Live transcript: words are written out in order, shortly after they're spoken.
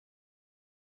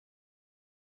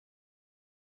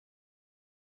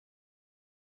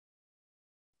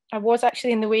I was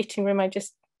actually in the waiting room. I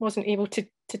just wasn't able to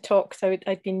talk, so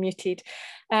I'd been muted.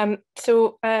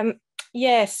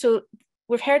 Yeah, so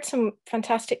we've heard some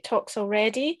fantastic talks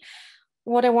already.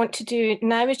 What I want to do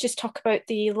now is just talk about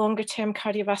the longer term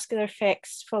cardiovascular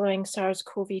effects following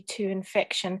SARS-CoV-2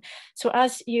 infection. So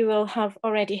as you will have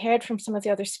already heard from some of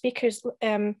the other speakers,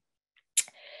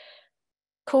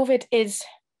 COVID is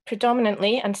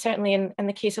predominantly, and certainly in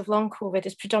the case of long COVID,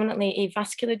 is predominantly a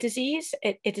vascular disease.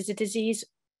 It is a disease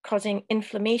causing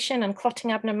inflammation and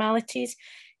clotting abnormalities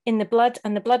in the blood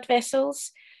and the blood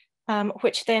vessels,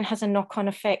 which then has a knock-on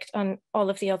effect on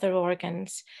all of the other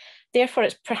organs. Therefore,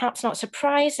 it's perhaps not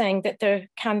surprising that there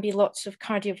can be lots of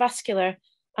cardiovascular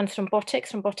and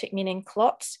thrombotic meaning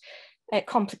clots,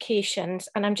 complications.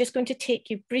 And I'm just going to take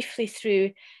you briefly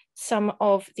through some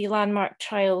of the landmark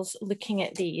trials looking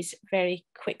at these very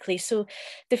quickly. So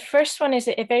the first one is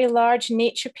a very large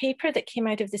Nature paper that came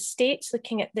out of the States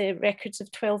looking at the records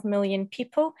of 12 million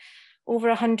people. Over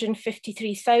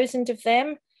 153,000 of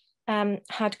them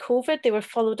had COVID. They were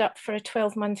followed up for a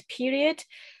 12-month period.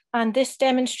 And this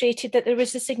demonstrated that there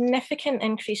was a significant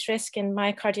increased risk in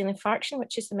myocardial infarction,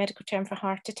 which is the medical term for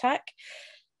heart attack,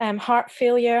 heart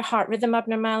failure, heart rhythm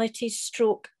abnormalities,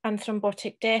 stroke, and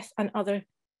thrombotic death, and other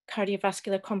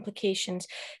cardiovascular complications.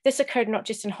 This occurred not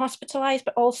just in hospitalized,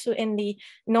 but also in the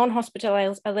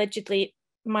non-hospitalized, allegedly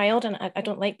mild, and I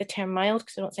don't like the term mild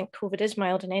because I don't think COVID is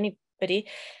mild in anybody,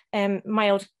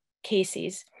 mild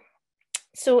cases.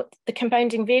 So the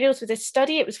confounding variables with this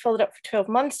study, it was followed up for 12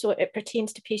 months, so it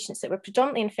pertains to patients that were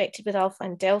predominantly infected with Alpha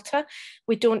and Delta.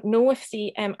 We don't know if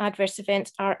the adverse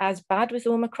events are as bad with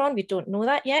Omicron. We don't know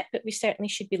that yet, but we certainly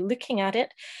should be looking at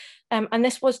it. And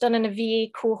this was done in a VA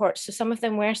cohort, so some of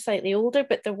them were slightly older,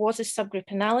 but there was a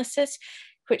subgroup analysis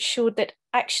which showed that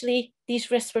actually these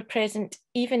risks were present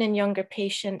even in younger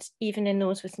patients, even in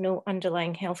those with no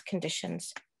underlying health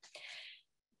conditions.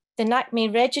 The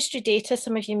NACME registry data,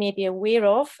 some of you may be aware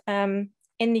of, in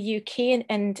the UK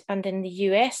and in the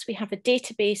US, we have a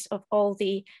database of all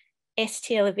the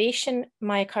ST elevation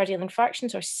myocardial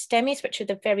infarctions, or STEMIs, which are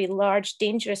the very large,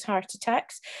 dangerous heart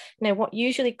attacks. Now, what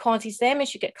usually causes them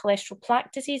is you get cholesterol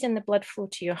plaque disease in the blood flow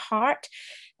to your heart.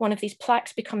 One of these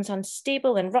plaques becomes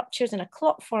unstable and ruptures and a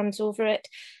clot forms over it,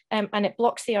 and it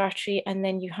blocks the artery, and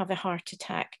then you have a heart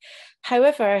attack.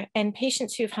 However, in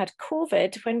patients who've had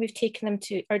COVID, when we've taken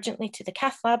them urgently to the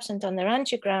cath labs and done their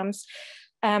angiograms,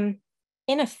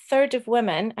 in a third of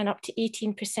women and up to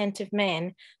 18% of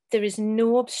men, there is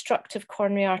no obstructive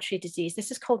coronary artery disease. This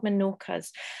is called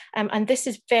MNOCAS. And this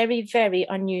is very, very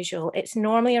unusual. It's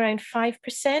normally around 5%,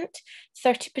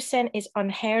 30% is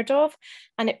unheard of,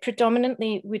 and it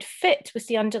predominantly would fit with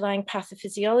the underlying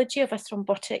pathophysiology of a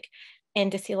thrombotic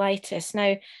endothelitis.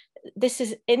 Now, this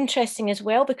is interesting as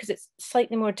well because it's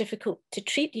slightly more difficult to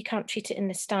treat. You can't treat it in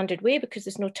the standard way because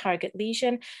there's no target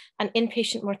lesion, and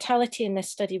inpatient mortality in this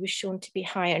study was shown to be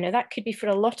higher. Now, that could be for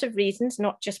a lot of reasons,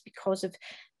 not just because of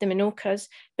the MNOCAS,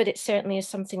 but it certainly is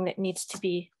something that needs to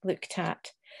be looked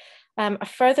at. A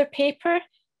further paper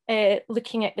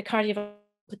looking at the cardiovascular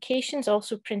applications,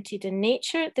 also printed in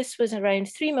Nature. This was around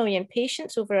 3 million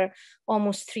patients over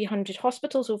almost 300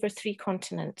 hospitals over 3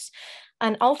 continents.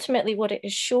 And ultimately what it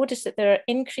has showed is that there are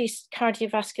increased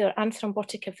cardiovascular and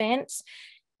thrombotic events,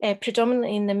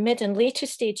 predominantly in the mid and later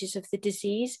stages of the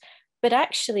disease. But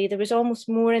actually there was almost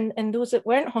more in those that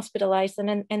weren't hospitalized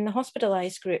than in the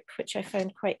hospitalized group, which I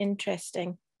found quite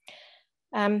interesting.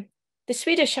 The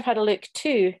Swedish have had a look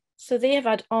too. So they have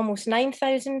had almost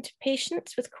 9,000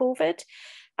 patients with COVID,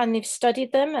 and they've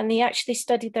studied them, and they actually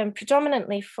studied them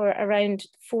predominantly for around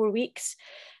 4 weeks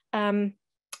around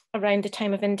the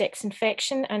time of index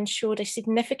infection, and showed a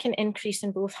significant increase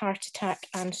in both heart attack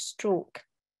and stroke.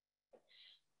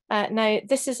 Now,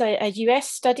 this is a US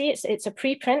study. It's a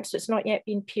preprint, so it's not yet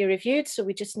been peer reviewed, so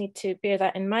we just need to bear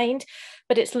that in mind.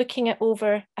 But it's looking at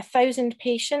over 1,000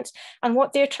 patients. And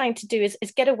what they're trying to do is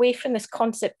get away from this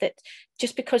concept that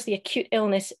just because the acute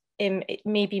illness it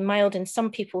may be mild in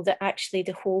some people, that actually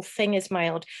the whole thing is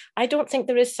mild. I don't think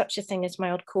there is such a thing as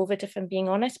mild COVID, if I'm being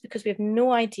honest, because we have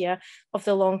no idea of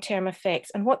the long-term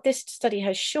effects. And what this study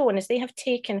has shown is they have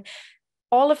taken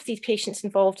all of these patients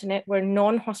involved in it were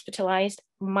non-hospitalized,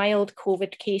 mild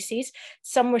COVID cases.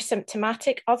 Some were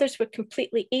symptomatic, others were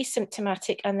completely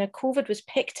asymptomatic, and their COVID was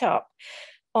picked up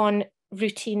on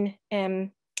routine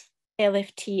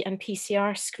LFT and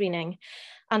PCR screening.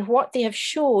 And what they have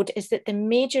showed is that the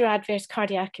major adverse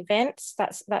cardiac events,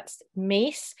 that's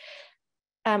MACE,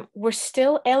 were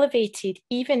still elevated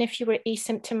even if you were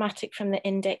asymptomatic from the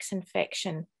index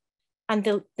infection.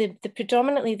 And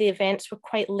predominantly the events were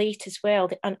quite late as well.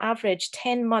 On average,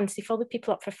 10 months, they followed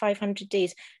people up for 500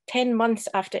 days, 10 months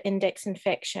after index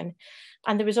infection.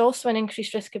 And there was also an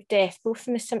increased risk of death, both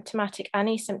in the symptomatic and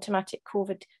asymptomatic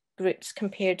COVID groups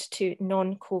compared to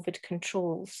non-COVID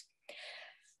controls.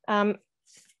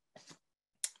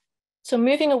 So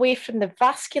moving away from the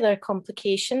vascular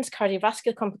complications,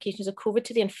 cardiovascular complications of COVID,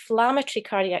 to the inflammatory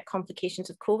cardiac complications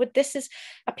of COVID. This is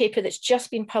a paper that's just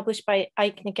been published by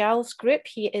Ike Nagal's group.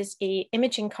 He is an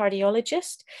imaging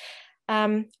cardiologist.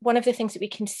 One of the things that we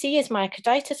can see is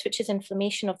myocarditis, which is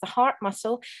inflammation of the heart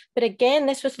muscle. But again,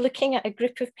 this was looking at a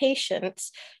group of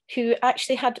patients who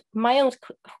actually had mild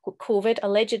COVID,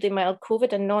 allegedly mild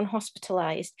COVID, and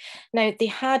non-hospitalized. Now, they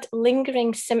had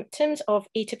lingering symptoms of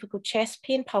atypical chest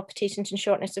pain, palpitations, and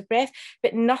shortness of breath,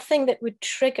 but nothing that would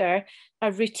trigger a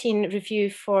routine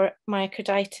review for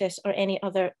myocarditis or any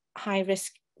other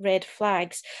high-risk red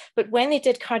flags. But when they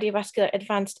did cardiovascular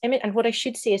advanced image, and what I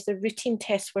should say is the routine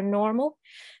tests were normal,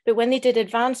 but when they did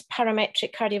advanced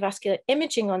parametric cardiovascular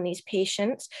imaging on these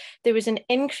patients, there was an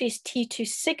increased T2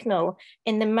 signal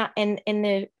in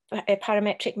the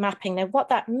parametric mapping. Now, what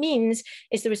that means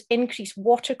is there was increased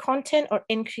water content or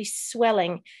increased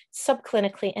swelling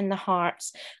subclinically in the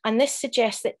hearts. And this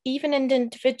suggests that even in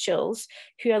individuals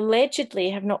who allegedly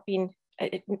have not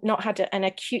had an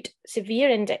acute severe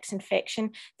index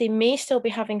infection, they may still be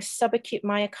having subacute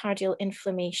myocardial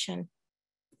inflammation.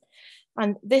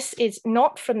 And this is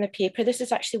not from the paper. This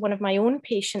is actually one of my own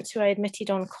patients who I admitted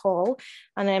on call.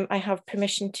 And I have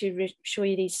permission to show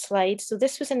you these slides. So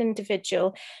this was an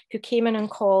individual who came in on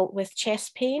call with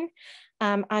chest pain.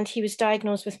 And he was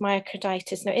diagnosed with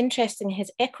myocarditis. Now, interestingly,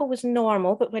 his echo was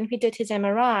normal, but when we did his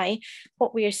MRI,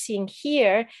 what we are seeing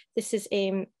here, this is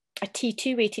a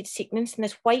T2 weighted sequence, and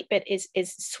this white bit is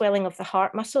swelling of the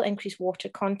heart muscle, increased water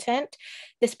content.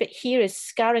 This bit here is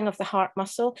scarring of the heart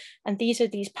muscle, and these are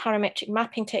these parametric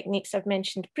mapping techniques I've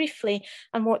mentioned briefly,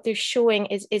 and what they're showing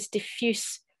is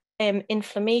diffuse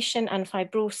inflammation and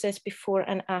fibrosis before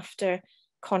and after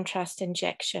contrast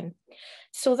injection.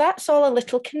 So that's all a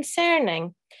little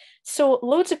concerning. So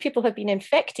loads of people have been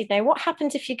infected. Now, what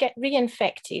happens if you get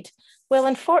reinfected? Well,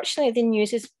 unfortunately, the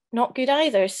news is not good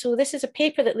either. So this is a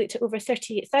paper that looked at over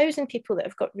 38,000 people that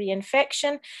have got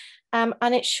reinfection. And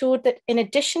it showed that in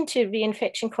addition to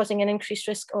reinfection causing an increased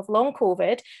risk of long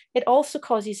COVID, it also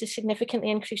causes a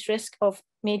significantly increased risk of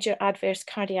major adverse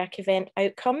cardiac event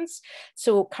outcomes.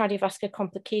 So cardiovascular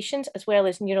complications, as well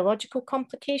as neurological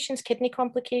complications, kidney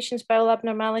complications, bowel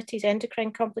abnormalities,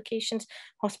 endocrine complications,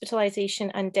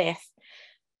 hospitalization, and death.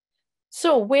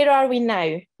 So where are we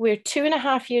now? We're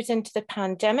 2.5 years into the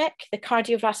pandemic. The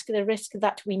cardiovascular risk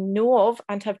that we know of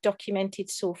and have documented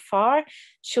so far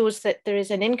shows that there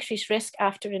is an increased risk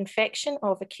after infection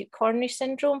of acute coronary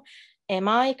syndrome,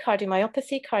 MI,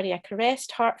 cardiomyopathy, cardiac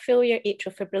arrest, heart failure,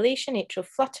 atrial fibrillation, atrial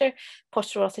flutter,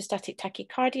 postural orthostatic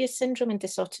tachycardia syndrome and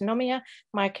dysautonomia,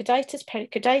 myocarditis,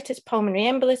 pericarditis, pulmonary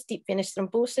embolus, deep venous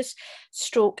thrombosis,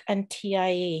 stroke, and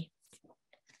TIA.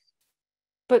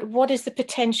 But what is the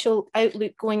potential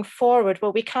outlook going forward?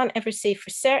 Well, we can't ever say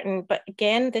for certain, but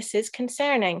again, this is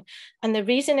concerning. And the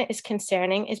reason it is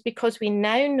concerning is because we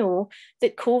now know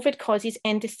that COVID causes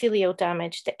endothelial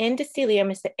damage. The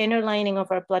endothelium is the inner lining of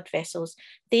our blood vessels.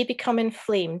 They become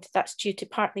inflamed. That's due to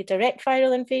partly direct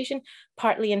viral invasion,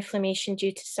 partly inflammation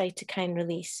due to cytokine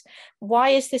release.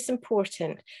 Why is this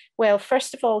important? Well,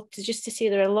 first of all, just to say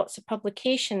there are lots of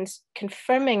publications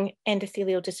confirming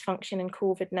endothelial dysfunction in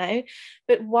COVID now,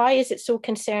 but why is it so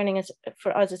concerning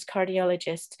for us as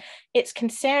cardiologists? It's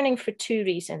concerning for two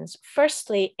reasons.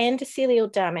 Firstly,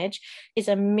 endothelial damage is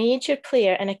a major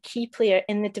player and a key player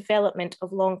in the development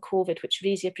of long COVID, which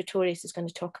Rae Pretorius is going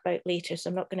to talk about later, so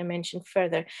I'm not going to mention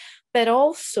further. But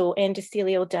also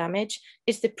endothelial damage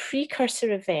is the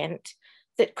precursor event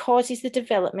that causes the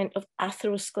development of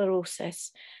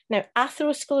atherosclerosis. Now,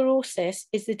 atherosclerosis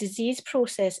is the disease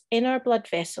process in our blood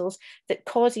vessels that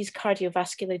causes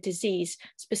cardiovascular disease,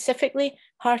 specifically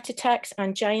heart attacks,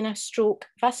 angina, stroke,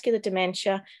 vascular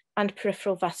dementia, and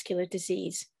peripheral vascular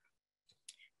disease.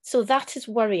 So that is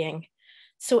worrying.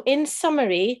 So in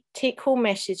summary, take-home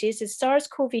messages is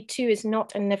SARS-CoV-2 is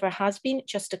not and never has been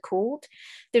just a cold.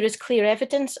 There is clear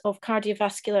evidence of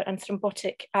cardiovascular and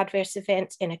thrombotic adverse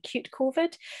events in acute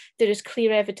COVID. There is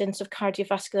clear evidence of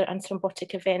cardiovascular and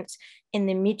thrombotic events in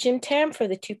the medium term for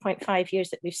the 2.5 years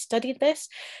that we've studied this.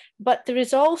 But there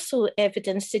is also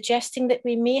evidence suggesting that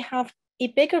we may have a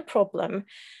bigger problem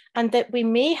and that we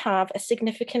may have a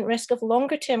significant risk of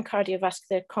longer-term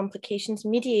cardiovascular complications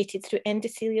mediated through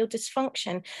endothelial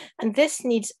dysfunction. And this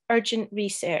needs urgent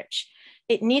research.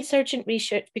 It needs urgent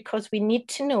research because we need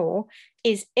to know,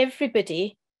 is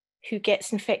everybody who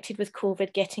gets infected with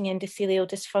COVID getting endothelial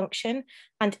dysfunction?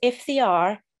 And if they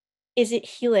are, is it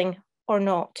healing or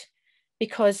not?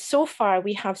 Because so far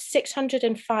we have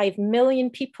 605 million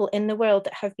people in the world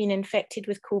that have been infected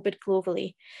with COVID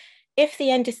globally. If the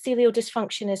endothelial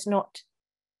dysfunction is not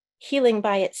healing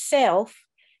by itself,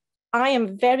 I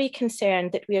am very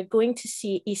concerned that we are going to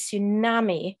see a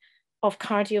tsunami of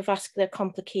cardiovascular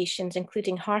complications,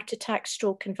 including heart attack,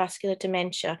 stroke, and vascular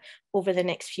dementia over the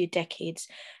next few decades.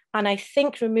 And I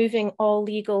think removing all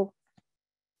legal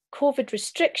COVID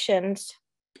restrictions,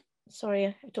 sorry,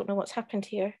 I don't know what's happened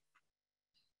here.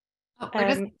 Oh, we're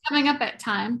just coming up at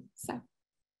time, so.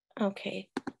 Okay.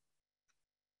 I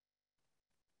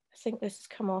think this has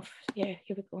come off. Yeah,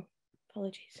 here we go.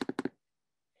 Apologies.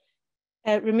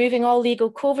 Removing all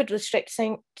legal COVID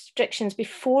restrictions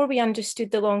before we understood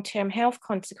the long-term health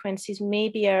consequences may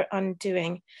be our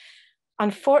undoing.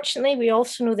 Unfortunately, we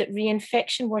also know that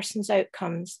reinfection worsens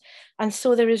outcomes. And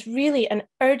so there is really an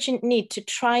urgent need to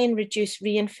try and reduce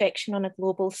reinfection on a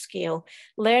global scale.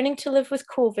 Learning to live with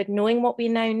COVID, knowing what we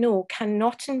now know,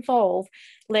 cannot involve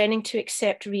learning to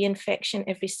accept reinfection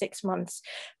every 6 months.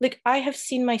 Look, I have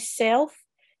seen myself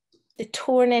the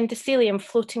torn endothelium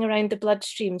floating around the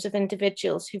bloodstreams of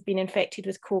individuals who've been infected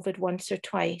with COVID once or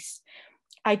twice.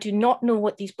 I do not know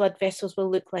what these blood vessels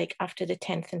will look like after the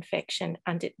 10th infection,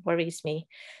 and it worries me.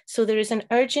 So there is an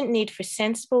urgent need for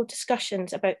sensible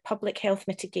discussions about public health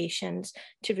mitigations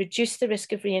to reduce the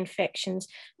risk of reinfections,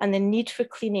 and the need for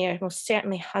clean air most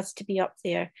certainly has to be up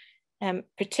there,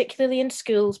 particularly in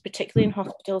schools, particularly in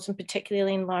hospitals, and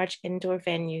particularly in large indoor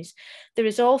venues. There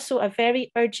is also a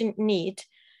very urgent need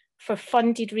for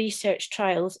funded research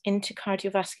trials into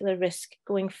cardiovascular risk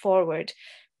going forward.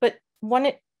 But one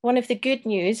of the good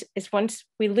news is once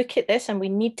we look at this, and we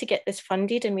need to get this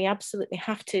funded, and we absolutely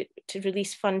have to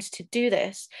release funds to do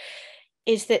this,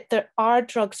 is that there are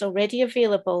drugs already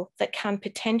available that can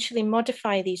potentially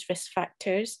modify these risk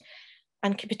factors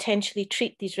and can potentially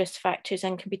treat these risk factors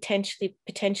and can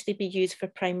potentially be used for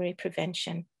primary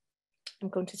prevention. I'm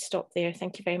going to stop there.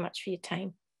 Thank you very much for your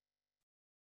time.